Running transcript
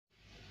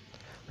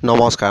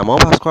নমস্কাৰ মই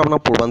ভাস্কৰ আপোনাৰ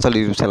পূৰ্বাঞ্চল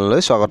ইউটিউব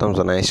চেনেললৈ স্বাগতম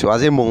জনাইছোঁ।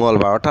 আজি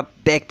মঙ্গলবাৰ অৰ্থাৎ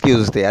টেক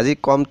টিউজডে। আজি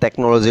কম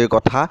টেকনলজিৰ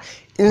কথা।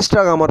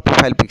 ইনষ্টাগ্ৰামত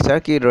প্ৰফাইল পিকচাৰ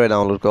কিদৰে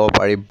ডাউনলোড কৰিব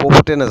পাৰি।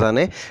 বহুতে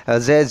নাজানে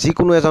যে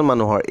যিকোনো এজন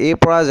মানুহৰ এই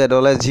পৰা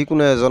জেডলে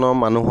যিকোনো এজনৰ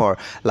মানুহৰ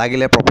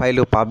লাগিলে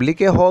প্ৰফাইলটো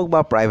পাব্লিকে হওক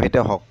বা প্ৰাইভেটে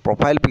হওক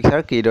প্ৰফাইল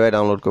পিকচাৰ কিদৰে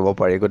ডাউনলোড কৰিব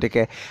পাৰি।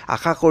 গতিকে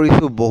আশা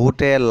কৰিছোঁ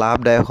বহুতে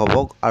লাভদায়ক হ'ব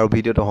আৰু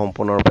ভিডিঅ'টো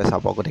সম্পূৰ্ণৰূপে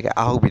চাব। গতিকে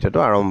আহক ভিডিঅ'টো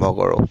আৰম্ভ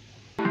কৰোঁ।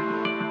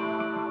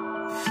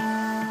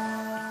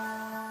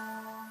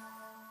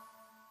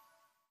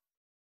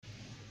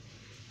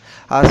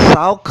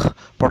 চাওক,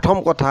 প্ৰথম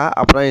কথা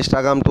আপোনাৰ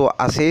ইনষ্টাগ্ৰামটো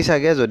আছেই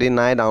চাগে, যদি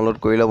নাই ডাউনলোড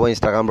কৰি ল'ব,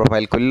 ইনষ্টাগ্ৰাম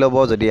প্ৰফাইল খুলি ল'ব,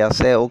 যদি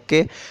আছে অ'কে।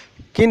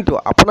 কিন্তু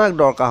আপোনাক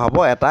দৰকাৰ হ'ব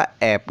এটা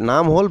এপ,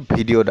 নাম হ'ল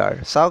ভিডিঅ'ডাৰ।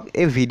 চাওক,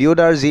 এই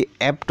ভিডিঅ'ডাৰ যি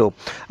এপটো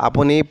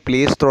আপুনি প্লে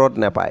ষ্ট'ৰত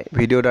নাপায়।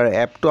 ভিডিঅ'ডাৰ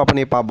এপটো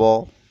আপুনি পাব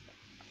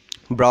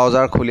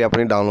ব্ৰাউজাৰ খুলি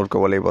আপুনি ডাউনলোড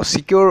কৰিব লাগিব।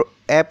 চিকিউৰ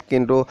এপ,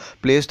 কিন্তু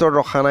প্লে ষ্ট'ৰত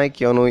ৰখা নাই,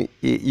 কিয়নো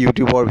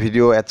ইউটিউবৰ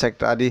ভিডিঅ'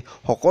 এটচেট্ৰা আদি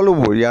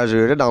সকলোবোৰ ইয়াৰ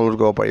জৰিয়তে ডাউনলোড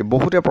কৰিব পাৰি।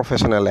 বহুতে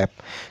প্ৰফেশ্যনেল এপ।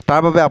 তাৰ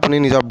বাবে আপুনি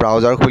নিজৰ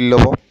ব্ৰাউজাৰ খুলি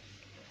ল'ব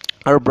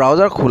আৰু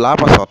ব্ৰাউজাৰ খোলাৰ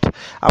পাছত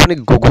আপুনি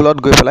গুগলত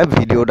গৈ পেলাই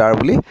ভিডিঅ'ডাৰ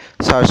বুলি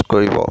চাৰ্চ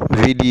কৰিব।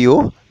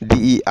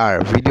 VDODER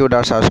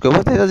ভিডিঅ'ডাৰ চাৰ্চ কৰিব।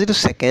 তেতিয়া যিটো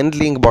ছেকেণ্ড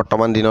লিংক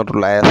বৰ্তমান দিনত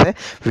ওলাই আছে,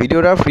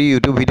 ভিডিঅ'ডাৰ free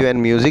YouTube video' and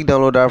music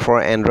ডাউনলোডাৰ for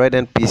Android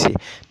and PC,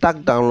 তাক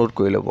ডাউনলোড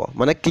কৰি ল'ব।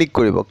 মানে ক্লিক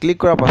কৰিব। ক্লিক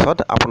কৰাৰ পাছত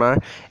আপোনাৰ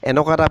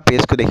এনেকুৱা এটা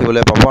পেজটো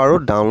দেখিবলৈ পাব আৰু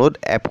ডাউনলোড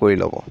এপ কৰি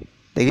ল'ব।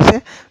 দেখিছে?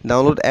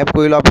 ডাউনলোড এপ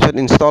কৰি লোৱাৰ পিছত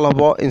ইনষ্টল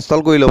হ'ব। ইনষ্টল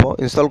কৰি ল'ব।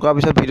 ইনষ্টল কৰাৰ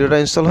পিছত ভিডিঅ'ডাৰ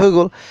ইনষ্টল হৈ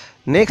গ'ল।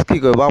 নেক্সট কি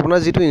কৰিব, আপোনাৰ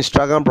যিটো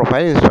ইনষ্টাগ্ৰাম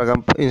প্ৰফাইল,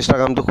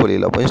 ইনষ্টাগ্ৰামটো খুলি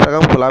ল'ব।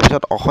 ইনষ্টাগ্ৰাম খোলাৰ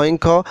পিছত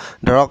অসংখ্য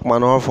ধৰক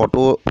মানুহৰ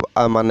ফটো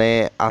মানে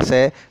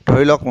আছে।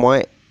 ধৰি লওক মই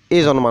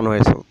এইজন মানুহ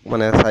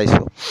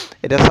চাইছোঁ।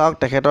 এতিয়া চাওক,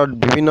 তেখেতৰ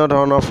বিভিন্ন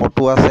ধৰণৰ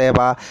ফটো আছে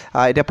বা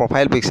এতিয়া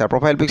প্ৰফাইল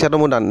পিকচাৰটো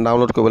মোৰ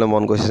ডাউনলোড কৰিবলৈ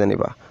মন গৈছে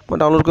যেনিবা। মই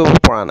ডাউনলোড কৰিব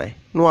পৰা নাই,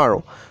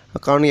 নোৱাৰোঁ,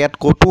 কাৰণ ইয়াত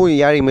ক'তো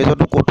ইয়াৰ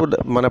ইমেজতো ক'তো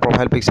মানে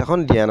প্ৰফাইল পিকচাৰখন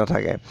দিয়া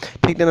নাথাকে।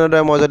 ঠিক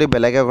তেনেদৰে মই যদি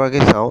বেলেগ এগৰাকী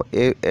চাওঁ,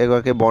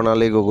 এগৰাকী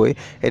বৰ্ণালী গগৈ,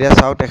 এতিয়া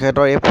চাওক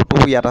তেখেতৰ এই ফটো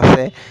ইয়াত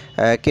আছে,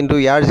 কিন্তু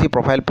ইয়াৰ যি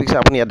প্ৰফাইল পিকচাৰ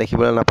আপুনি ইয়াত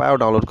দেখিবলৈ নাপায় আৰু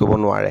ডাউনলোড কৰিব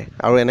নোৱাৰে।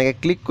 আৰু এনেকৈ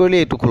ক্লিক কৰিলে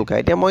এইটো খোল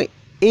খায়। এতিয়া মই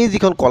এই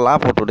যিখন কলা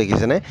ফটো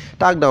দেখিছেনে,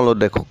 তাক ডাউনলোড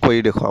কৰি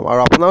দেখুৱাম। আৰু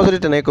আপোনাৰো যদি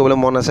তেনেকৈ কৰিবলৈ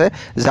মন আছে,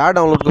 যাৰ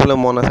ডাউনলোড কৰিবলৈ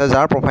মন আছে,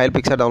 যাৰ প্ৰফাইল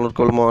পিকচাৰ ডাউনলোড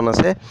কৰিবলৈ মন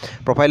আছে,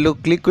 প্ৰফাইলটো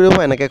ক্লিক কৰিব,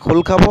 এনেকৈ খোল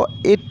খাব।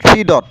 এই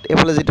 3 ডট,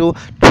 এইফালে যিটো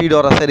 3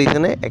 ডট আছে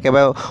দেখিছেনে,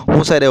 একেবাৰে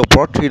সোঁ চাইডে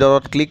ওপৰত 3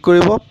 ডটত ক্লিক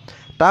কৰিব।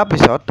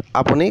 তাৰপিছত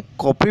আপুনি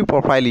কপি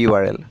প্ৰফাইল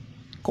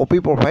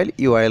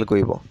URL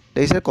কৰিব।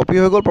 দেখিছে, কপি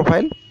হৈ গ'ল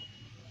প্ৰফাইল।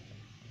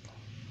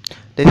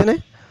 দেখিছেনে?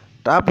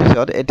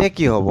 তাৰপিছত এতিয়া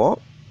কি হ'ব,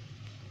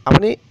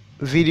 আপুনি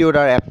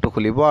ভিডিঅ'ডাৰ এপটো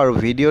খুলিব আৰু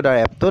ভিডিঅ'ডাৰ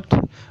এপটোত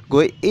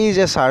গৈ এই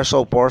যে চাৰ্চৰ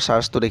ওপৰৰ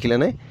চাৰ্চটো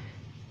দেখিলেনে,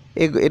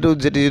 এইটো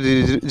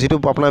যিটো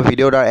আপোনাৰ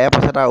ভিডিঅ'ডাৰ এপ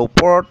আছে তাৰ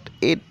ওপৰত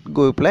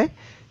গৈ পেলাই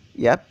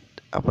ইয়াত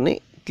আপুনি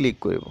ক্লিক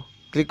কৰিব।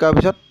 ক্লিক কৰাৰ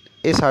পিছত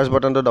এই চাৰ্চ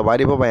বাটনটো দবাই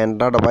দিব বা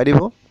এণ্টাৰ দবাই দিব।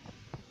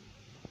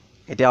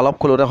 এতিয়া অলপ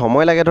খোলোতে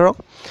সময় লাগে ধৰক।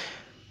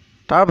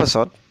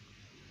 তাৰপাছত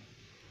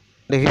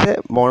দেখিছে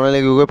বৰ্ণালী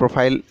গগৈ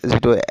প্ৰফাইল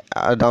যিটো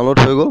ডাউনলোড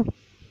হৈ গ'ল।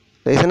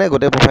 দেখিছেনে,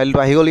 গোটেই প্ৰফাইলটো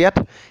আহি গ'ল ইয়াত।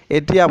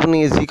 এতিয়া আপুনি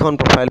যিখন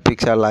প্ৰফাইল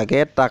পিকচাৰ লাগে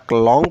তাক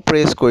লং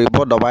প্ৰেছ কৰিব,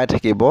 দবাই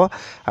থাকিব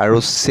আৰু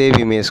ছেভ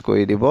ইমেজ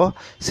কৰি দিব।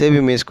 ছেভ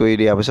ইমেজ কৰি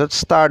দিয়াৰ পিছত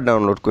ষ্টাৰ্ট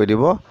ডাউনলোড কৰি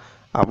দিব।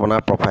 আপোনাৰ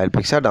প্ৰফাইল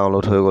পিকচাৰ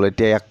ডাউনলোড হৈ গ'ল।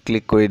 এতিয়া ইয়াক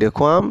ক্লিক কৰি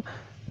দেখুৱাম।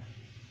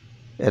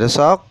 এইটো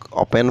চাওক,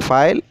 open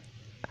file,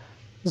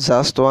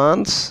 just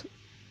once,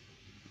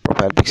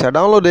 profile picture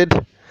downloaded.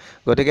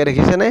 গতিকে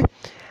দেখিছেনে,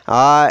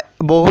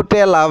 বহুতে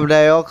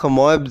লাভদায়ক।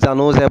 মই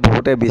জানো যে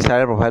বহুতে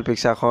বিচাৰে প্ৰফাইল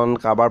পিকচাৰখন,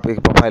 কাৰোবাৰ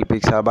প্ৰফাইল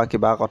পিকচাৰ বা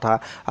কিবা কথা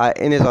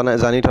এনেই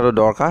জানি থোৱাটো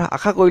দৰকাৰ।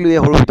 আশা কৰিলোঁ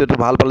এই সৰু ভিডিঅ'টো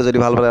ভাল পালে। যদি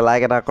ভাল পালে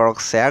লাইক এটা কৰক,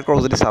 শ্বেয়াৰ কৰক।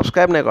 যদি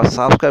ছাবস্ক্ৰাইব নাই কৰা,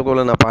 ছাবস্ক্ৰাইব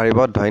কৰিবলৈ নাপাহৰিব।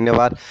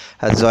 ধন্যবাদ।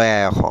 জয়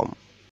আই অসম।